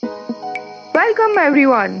Welcome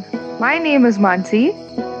everyone. My name is Mansi.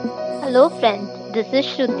 Hello, friends. This is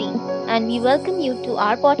Shruti, and we welcome you to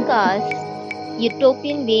our podcast,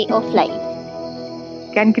 Utopian Way of Life.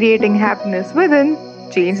 Can creating happiness within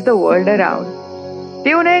change the world around?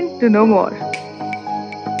 Tune in to know more.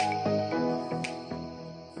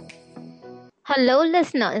 Hello,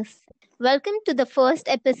 listeners. Welcome to the first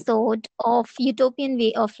episode of Utopian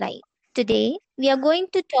Way of Life. Today, we are going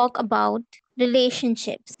to talk about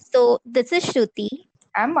relationships. So, this is Shruti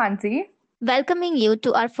I'm Mansi. welcoming you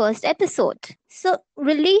to our first episode. So,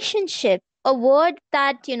 relationship, a word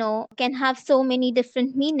that, can have so many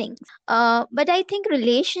different meanings. But I think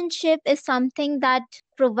relationship is something that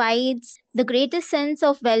provides the greatest sense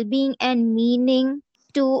of well being and meaning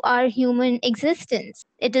to our human existence.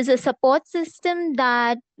 It is a support system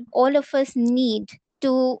that all of us need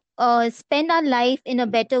to spend our life in a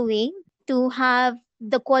better way, to have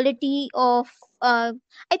the quality of, I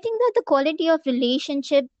think that the quality of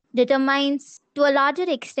relationship determines to a larger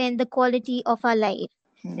extent the quality of our life.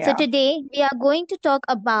 So, Yeah. today we are going to talk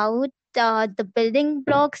about the building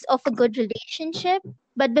blocks of a good relationship.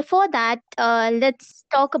 But before that, let's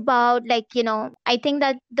talk about, I think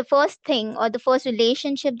that the first thing or the first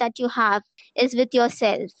relationship that you have is with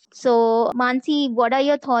yourself. So, Mansi, what are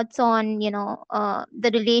your thoughts on,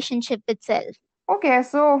 the relationship itself? Okay,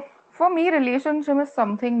 so for me, relationship is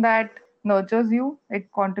something that nurtures you,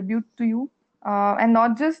 it contributes to you, and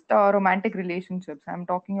not just romantic relationships. I'm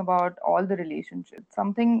talking about all the relationships.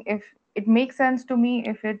 Something, if it makes sense to me,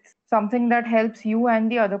 if it's something that helps you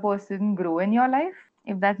and the other person grow in your life,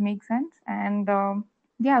 if that makes sense. And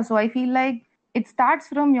yeah, so I feel like it starts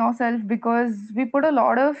from yourself because we put a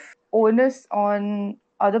lot of onus on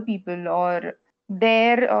other people or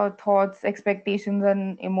their thoughts, expectations,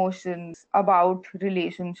 and emotions about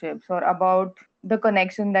relationships or about the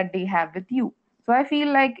connection that they have with you. So I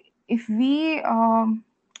feel like if we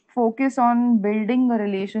focus on building a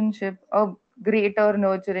relationship, a greater,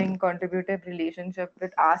 nurturing, contributive relationship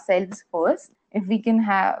with ourselves first, if we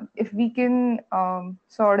can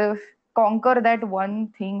sort of conquer that one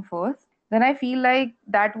thing first, then I feel like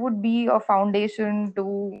that would be a foundation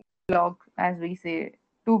to block, as we say,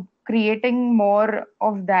 to creating more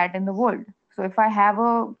of that in the world. So if I have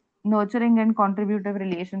a nurturing and contributive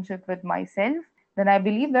relationship with myself, then I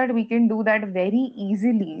believe that we can do that very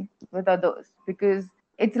easily with others because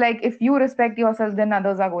it's like if you respect yourself, then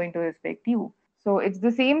others are going to respect you. So it's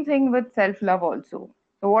the same thing with self love also.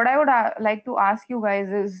 So what I would like to ask you guys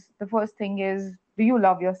is the first thing is, do you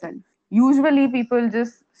love yourself? Usually people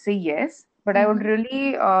just say yes, but I would Mm-hmm.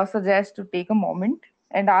 really suggest to take a moment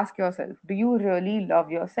and ask yourself, do you really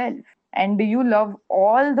love yourself? And do you love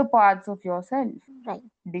all the parts of yourself? Right.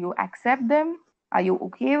 Do you accept them? Are you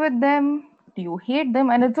okay with them? Do you hate them?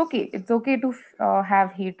 And it's okay. It's okay to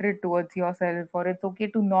have hatred towards yourself, or it's okay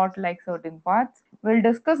to not like certain parts. We'll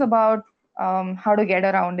discuss about how to get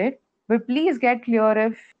around it. But please get clear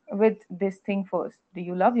if with this thing first. Do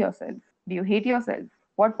you love yourself? Do you hate yourself?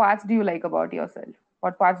 What parts do you like about yourself?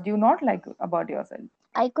 What parts do you not like about yourself?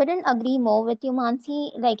 I couldn't agree more with you,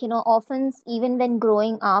 Mansi. Often, even when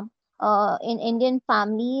growing up in Indian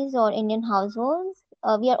families or Indian households,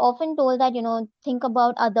 we are often told that, think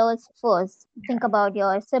about others first. Think about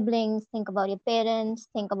your siblings, think about your parents,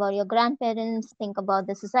 think about your grandparents, think about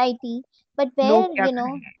the society. But Log where, kya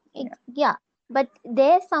kahenge? it, yeah, but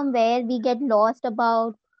there somewhere we get lost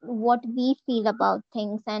about what we feel about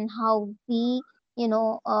things and how we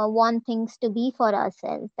want things to be for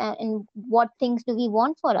ourselves, and what things do we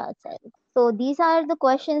want for ourselves. So these are the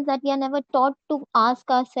questions that we are never taught to ask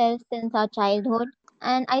ourselves since our childhood.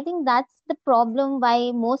 And I think that's the problem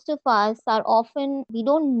why most of us are often, we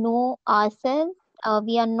don't know ourselves.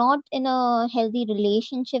 We are not in a healthy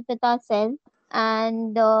relationship with ourselves,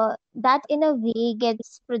 and that in a way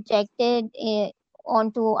gets projected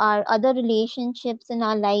onto our other relationships in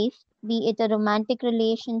our life, be it a romantic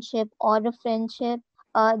relationship or a friendship.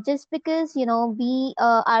 Just because we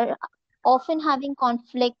are often having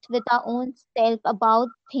conflict with our own self about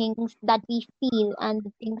things that we feel and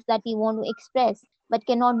the things that we want to express but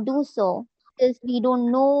cannot do so because we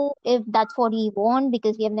don't know if that's what we want,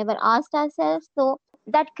 because we have never asked ourselves. So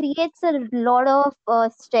that creates a lot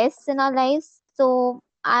of stress in our lives. So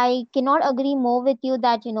I cannot agree more with you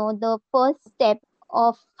that the first step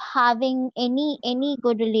of having any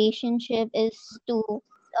good relationship is to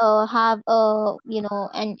have a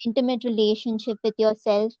an intimate relationship with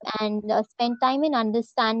yourself, and spend time in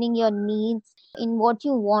understanding your needs, in what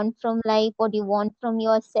you want from life, what you want from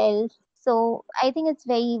yourself. So I think it's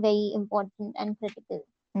very, very important and critical.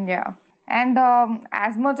 Yeah. And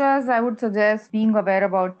as much as I would suggest being aware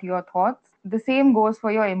about your thoughts, the same goes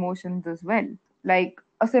for your emotions as well. Like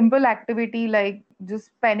a simple activity like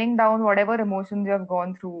just penning down whatever emotions you have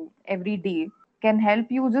gone through every day can help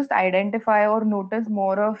you just identify or notice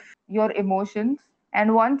more of your emotions.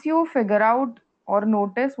 And once you figure out or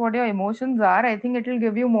notice what your emotions are, I think it will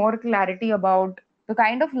give you more clarity about the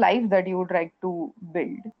kind of life that you would like to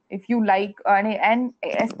build. If you like, and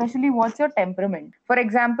especially what's your temperament. For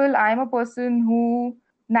example, I'm a person who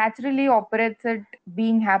naturally operates at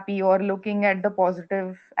being happy or looking at the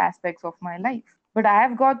positive aspects of my life. But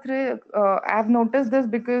I've noticed this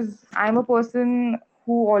because I'm a person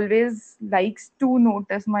who always likes to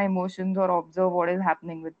notice my emotions or observe what is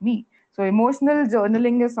happening with me. So, emotional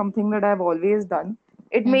journaling is something that I've always done.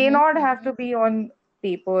 It may Mm-hmm. not have to be on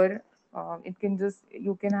paper, it can just,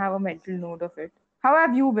 you can have a mental note of it. How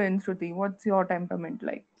have you been, Shruti? What's your temperament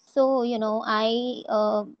like? So, I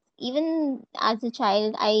even as a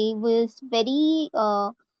child, I was very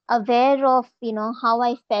aware of, how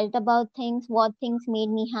I felt about things, what things made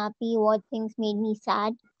me happy, what things made me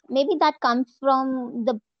sad. Maybe that comes from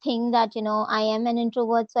the thing that, I am an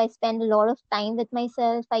introvert, so I spend a lot of time with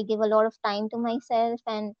myself. I give a lot of time to myself.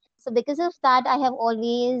 And so, because of that, I have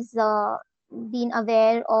always been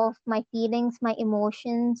aware of my feelings, my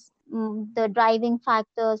emotions, the driving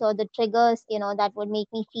factors or the triggers, that would make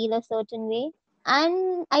me feel a certain way.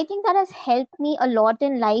 And I think that has helped me a lot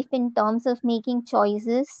in life in terms of making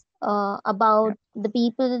choices Yeah. about the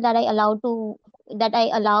people that I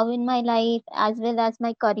allow in my life, as well as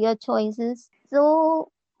my career choices. So,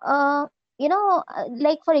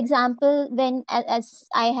 like for example, as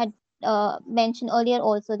I had mentioned earlier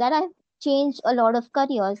also, that I've changed a lot of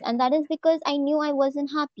careers, and that is because I knew I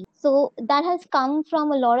wasn't happy. So that has come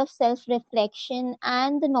from a lot of self reflection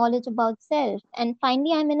and the knowledge about self. And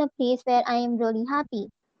finally, I'm in a place where I am really happy.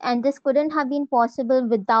 And this couldn't have been possible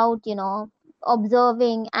without,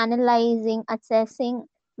 observing, analyzing, assessing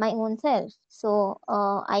my own self. So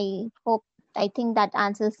I think that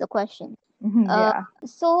answers the question. Uh, Yeah.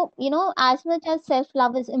 so, as much as self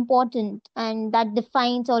love is important and that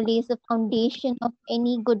defines or lays the foundation of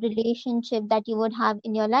any good relationship that you would have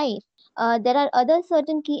in your life, there are other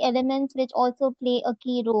certain key elements which also play a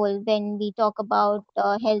key role when we talk about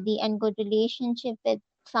healthy and good relationship with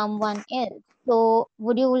someone else. So,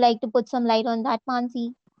 would you like to put some light on that,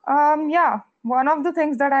 Mansi? Yeah. One of the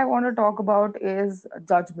things that I want to talk about is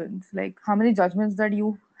judgments. Like how many judgments that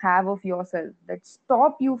you have of yourself that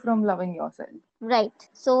stop you from loving yourself. Right.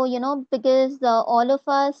 So, because all of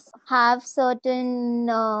us have certain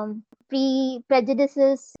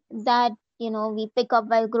prejudices that, we pick up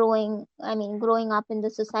while growing up in the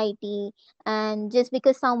society. And just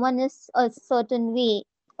because someone is a certain way,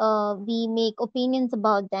 we make opinions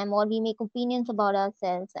about them or we make opinions about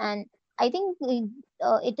ourselves. And I think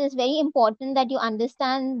it is very important that you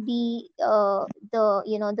understand the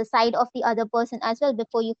side of the other person as well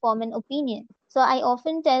before you form an opinion. So I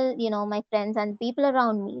often tell, my friends and people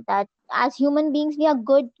around me that as human beings, we are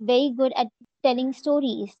very good at telling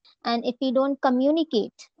stories. And if we don't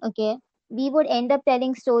communicate, okay, we would end up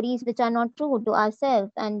telling stories which are not true to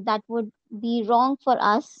ourselves. And that would be wrong for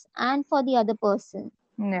us and for the other person.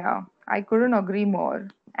 Yeah, I couldn't agree more.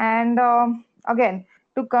 And again,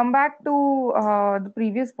 to come back to the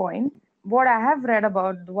previous point, what I have read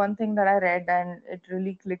about, the one thing that I read and it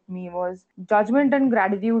really clicked me was judgment and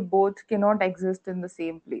gratitude both cannot exist in the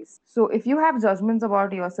same place. So if you have judgments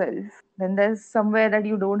about yourself, then there's somewhere that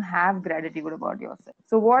you don't have gratitude about yourself.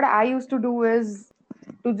 So what I used to do is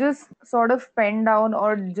to just sort of pen down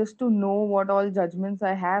or just to know what all judgments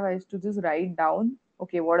I have, I used to just write down,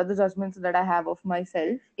 okay, what are the judgments that I have of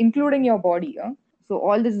myself, including your body. Huh? So,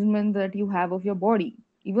 all the judgments that you have of your body.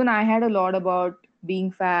 Even I had a lot about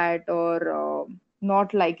being fat or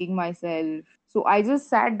not liking myself. So, I just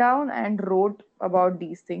sat down and wrote about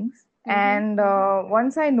these things. Mm-hmm. And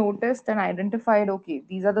once I noticed and identified, okay,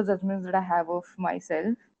 these are the judgments that I have of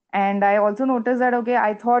myself. And I also noticed that, okay,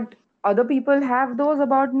 I thought other people have those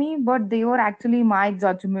about me, but they were actually my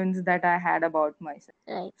judgments that I had about myself.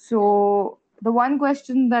 Right. So the one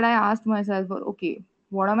question that I asked myself was, okay,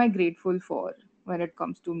 what am I grateful for when it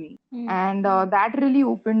comes to me? Mm-hmm. And that really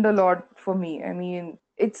opened a lot for me. I mean,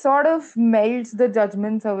 it sort of melts the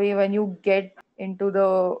judgments away when you get into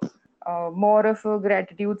the more of a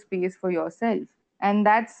gratitude space for yourself. And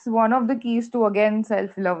that's one of the keys to, again,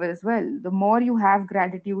 self love as well. The more you have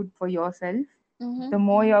gratitude for yourself, Mm-hmm. the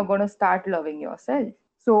more you're going to start loving yourself.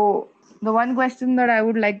 So, the one question that I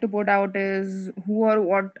would like to put out is who or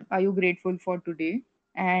what are you grateful for today?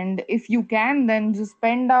 And if you can, then just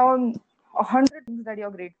pen down 100 things that you're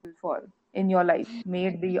grateful for in your life. May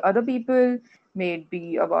it be other people, may it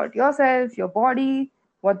be about yourself, your body,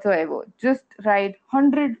 whatsoever. Just write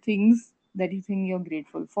 100 things that you think you're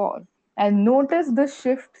grateful for. And notice the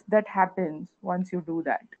shift that happens once you do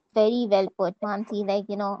that. Very well put, Mansi. Like,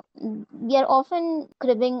 we are often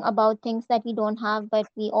cribbing about things that we don't have, but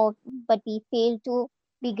we fail to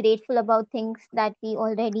be grateful about things that we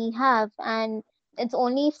already have. And it's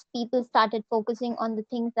only if people started focusing on the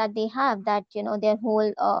things that they have that, their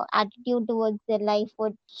whole attitude towards their life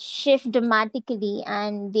would shift dramatically,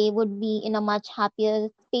 and they would be in a much happier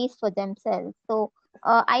space for themselves. So,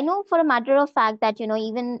 I know for a matter of fact that,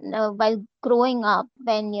 even while growing up,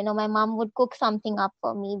 when, my mom would cook something up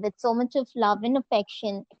for me with so much of love and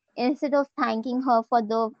affection, instead of thanking her for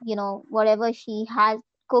the, whatever she has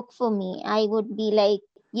cooked for me, I would be like,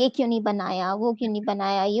 ye kyun nahi banaya, wo kyun nahi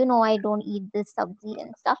banaya, I don't eat this sabzi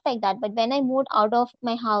and stuff like that. But when I moved out of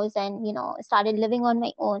my house and, started living on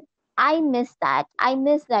my own, I miss that. I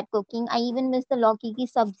miss that cooking. I even miss the Loki ki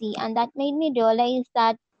sabzi. And that made me realize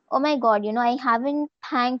that, oh my God, I haven't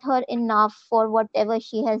thanked her enough for whatever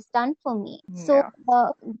she has done for me. So,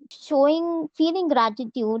 Yeah. feeling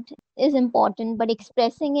gratitude is important, but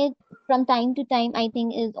expressing it from time to time, I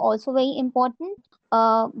think, is also very important.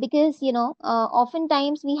 Because,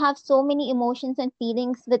 oftentimes we have so many emotions and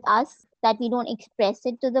feelings with us that we don't express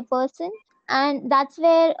it to the person. And that's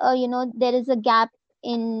where, there is a gap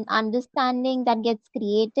in understanding that gets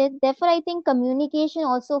created. Therefore, I think communication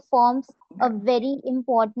also forms a Yeah. very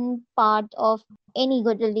important part of any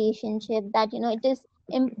good relationship, that it is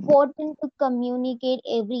important to communicate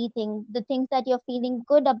everything, the things that you're feeling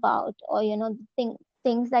good about, or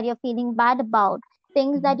things that you're feeling bad about,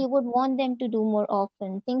 things that you would want them to do more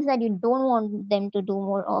often, things that you don't want them to do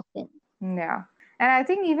more often. Yeah. And I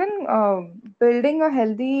think even building a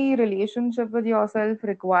healthy relationship with yourself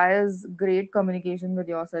requires great communication with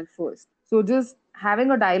yourself first. So just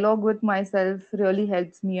having a dialogue with myself really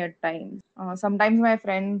helps me at times. Sometimes my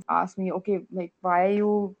friends ask me, okay, like, why are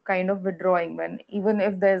you kind of withdrawing when even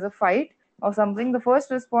if there's a fight or something? The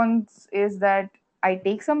first response is that I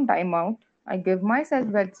take some time out, I give myself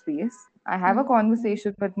that space, I have a Hmm.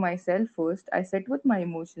 conversation with myself first, I sit with my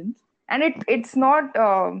emotions. And it's not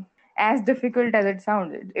as difficult as it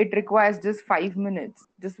sounded. It requires just 5 minutes.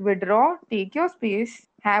 Just withdraw, take your space,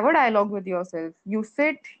 have a dialogue with yourself. You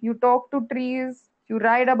sit, you talk to trees, you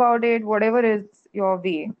write about it, whatever is your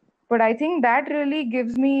way. But I think that really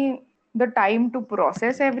gives me the time to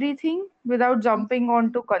process everything without jumping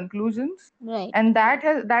onto conclusions. Right. And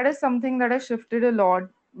that is something that has shifted a lot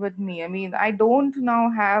with me. I mean, I don't now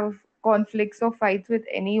have conflicts or fights with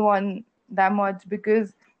anyone that much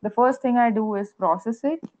because the first thing I do is process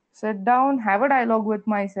it, sit down, have a dialogue with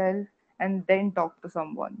myself, and then talk to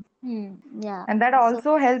someone. Hmm. Yeah. And that So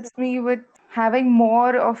also helps me with having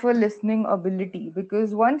more of a listening ability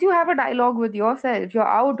because once you have a dialogue with yourself, you're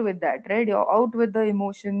out with that, right? You're out with the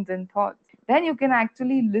emotions and thoughts. Then you can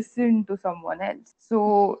actually listen to someone else.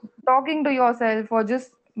 So, talking to yourself, or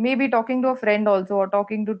just maybe talking to a friend also, or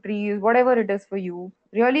talking to trees, whatever it is for you,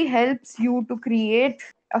 really helps you to create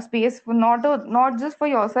a space for not just for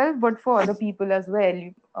yourself, but for other people as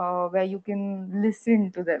well, where you can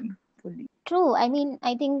listen to them fully. true. I mean,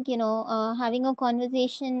 I think, having a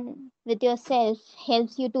conversation with yourself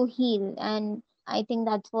helps you to heal. And I think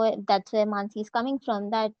that's where Mansi is coming from.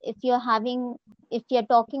 That if you're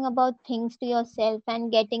talking about things to yourself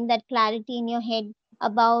and getting that clarity in your head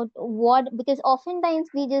about because oftentimes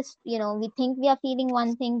we just, we think we are feeling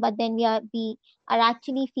one thing, but then we are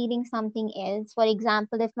actually feeling something else. For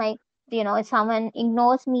example, if someone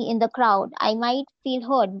ignores me in the crowd, I might feel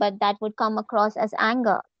hurt, but that would come across as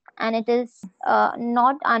anger. And it is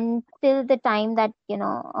not until the time that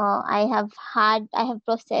I have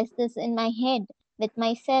processed this in my head with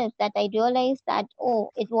myself, that I realized that,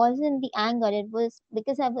 oh, it wasn't the anger, it was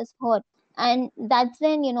because I was hurt. And that's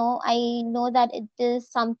when, I know that it is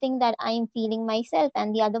something that I am feeling myself,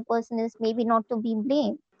 and the other person is maybe not to be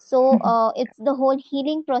blamed. So it's the whole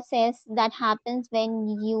healing process that happens when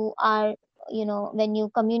when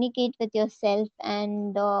you communicate with yourself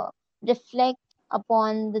and reflect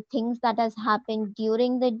upon the things that has happened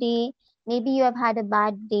during the day. Maybe you have had a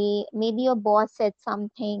bad day, maybe your boss said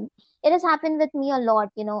something. It has happened with me a lot.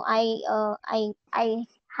 I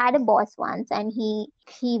had a boss once, and he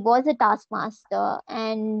was a taskmaster,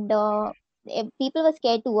 and people were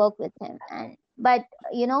scared to work with him. And but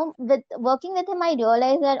with working with him, I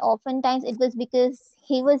realized that oftentimes it was because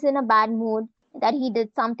he was in a bad mood, that he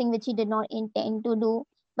did something which he did not intend to do.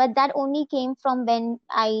 But that only came from when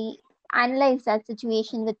I analyze that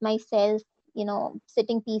situation with myself,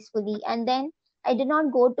 sitting peacefully. And then I did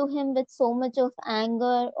not go to him with so much of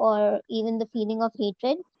anger or even the feeling of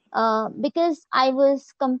hatred, because I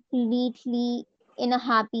was completely in a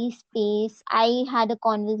happy space. I had a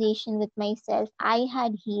conversation with myself. I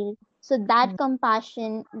had healed. So that Mm,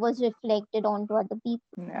 compassion was reflected onto other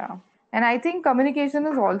people. yeah. And I think communication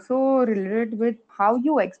is also related with how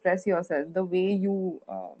you express yourself, the way you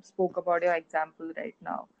spoke about your example right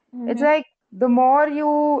now. It's Mm-hmm. like the more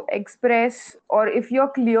you express, or if you're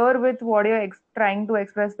clear with what you're trying to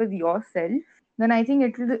express with yourself, then I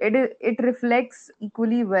think it reflects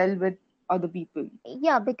equally well with other people.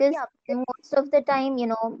 Yeah, because most of the time,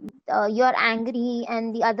 you're angry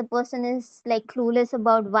and the other person is like clueless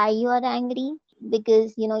about why you are angry,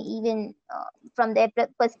 because even from their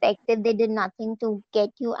perspective they did nothing to get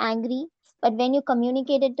you angry. But when you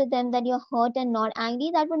communicated to them that you're hurt and not angry,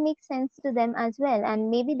 that would make sense to them as well, and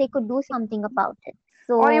maybe they could do something about it.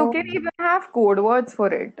 Or you So can even have code words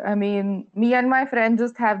for it. I mean, me and my friend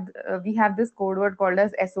just have we have this code word called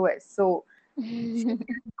as SOS. So she's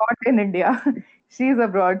not in India. She's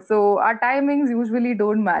abroad. So our timings usually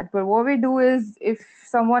don't match. But what we do is if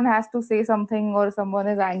someone has to say something or someone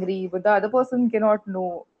is angry, but the other person cannot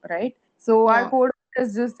know, right? So our yeah, code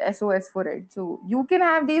is just SOS for it. So you can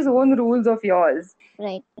have these own rules of yours.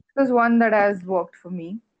 right. This is one that has worked for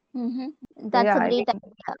me. So That's yeah, a I great think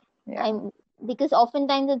idea. yeah. I'm Because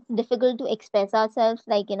oftentimes it's difficult to express ourselves,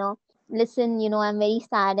 like, listen, I'm very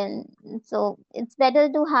sad, and so it's better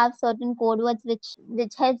to have certain code words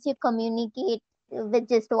which helps you communicate with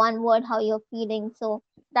just one word how you're feeling. So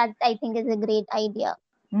that, I think, is a great idea.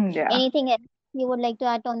 Yeah. Anything else you would like to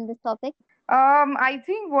add on this topic? I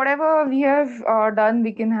think whatever we have done,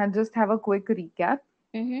 we can just have a quick recap.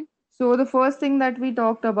 Mm-hmm. So the first thing that we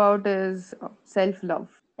talked about is self-love.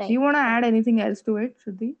 Do Right. you want to add anything else to it,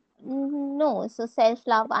 Shruti? No, so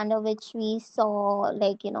self-love, under which we saw,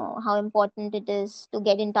 like, how important it is to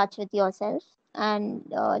get in touch with yourself. And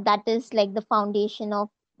that is like the foundation of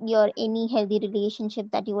your any healthy relationship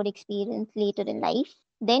that you would experience later in life.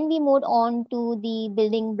 Then we moved on to the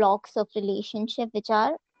building blocks of relationship, which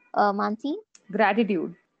are, Mansi.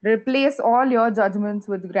 Gratitude. Replace all your judgments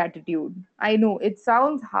with gratitude. I know it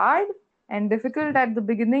sounds hard and difficult at the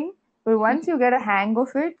beginning, but once you get a hang of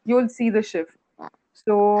it, you'll see the shift.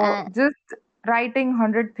 So uh, just writing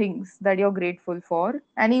 100 things that you're grateful for.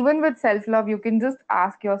 And even with self love, you can just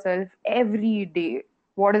ask yourself every day,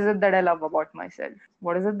 what is it that I love about myself?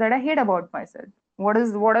 What is it that I hate about myself? What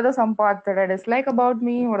are the some parts that I dislike about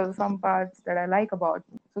me? What are the some parts that I like about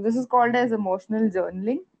me? So this is called as emotional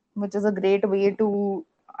journaling, which is a great way to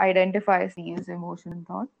identify these emotions and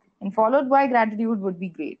thoughts. And followed by gratitude would be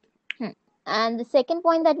great. hmm. And the second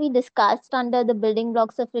point that we discussed under the building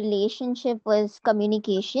blocks of relationship was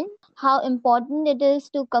communication. How important it is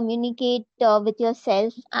to communicate with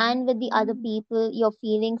yourself and with the other people, your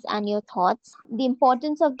feelings and your thoughts. The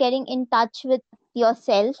importance of getting in touch with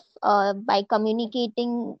yourself by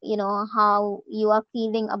communicating, how you are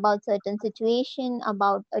feeling about certain situation,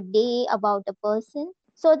 about a day, about a person,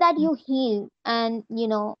 so that you heal, and you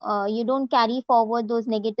don't carry forward those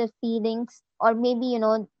negative feelings, or maybe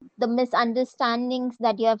the misunderstandings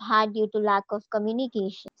that you have had due to lack of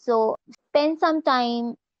communication. So spend some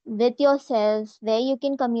time with yourselves where you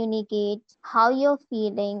can communicate how you're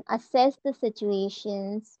feeling, assess the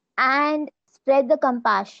situations, and spread the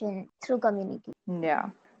compassion through communication. Yeah.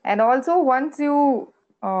 And also, once you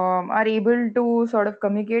are able to sort of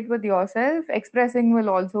communicate with yourself, expressing will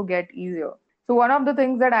also get easier. So, one of the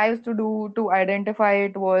things that I used to do to identify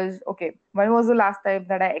it was okay, when was the last time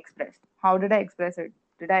that I expressed? How did I express it?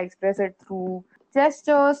 Did I express it through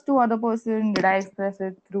gestures to other person? Did I express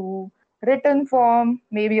it through written form,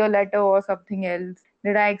 maybe a letter or something else?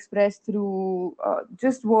 Did I express through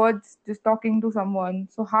just words, just talking to someone?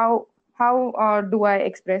 So, how do I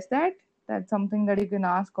express that? That's something that you can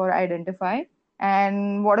ask or identify.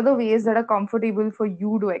 And what are the ways that are comfortable for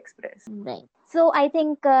you to express? Right. So I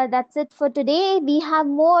think that's it for today. We have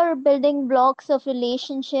more building blocks of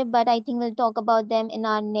relationship, but I think we'll talk about them in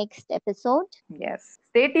our next episode. Yes.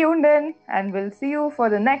 Stay tuned in, and we'll see you for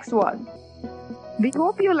the next one. We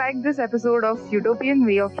hope you liked this episode of Utopian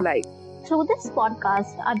Way of Life. Through this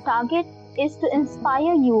podcast, our target is to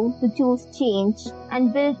inspire you to choose change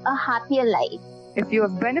and build a happier life. If you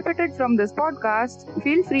have benefited from this podcast,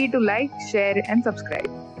 feel free to like, share, and subscribe.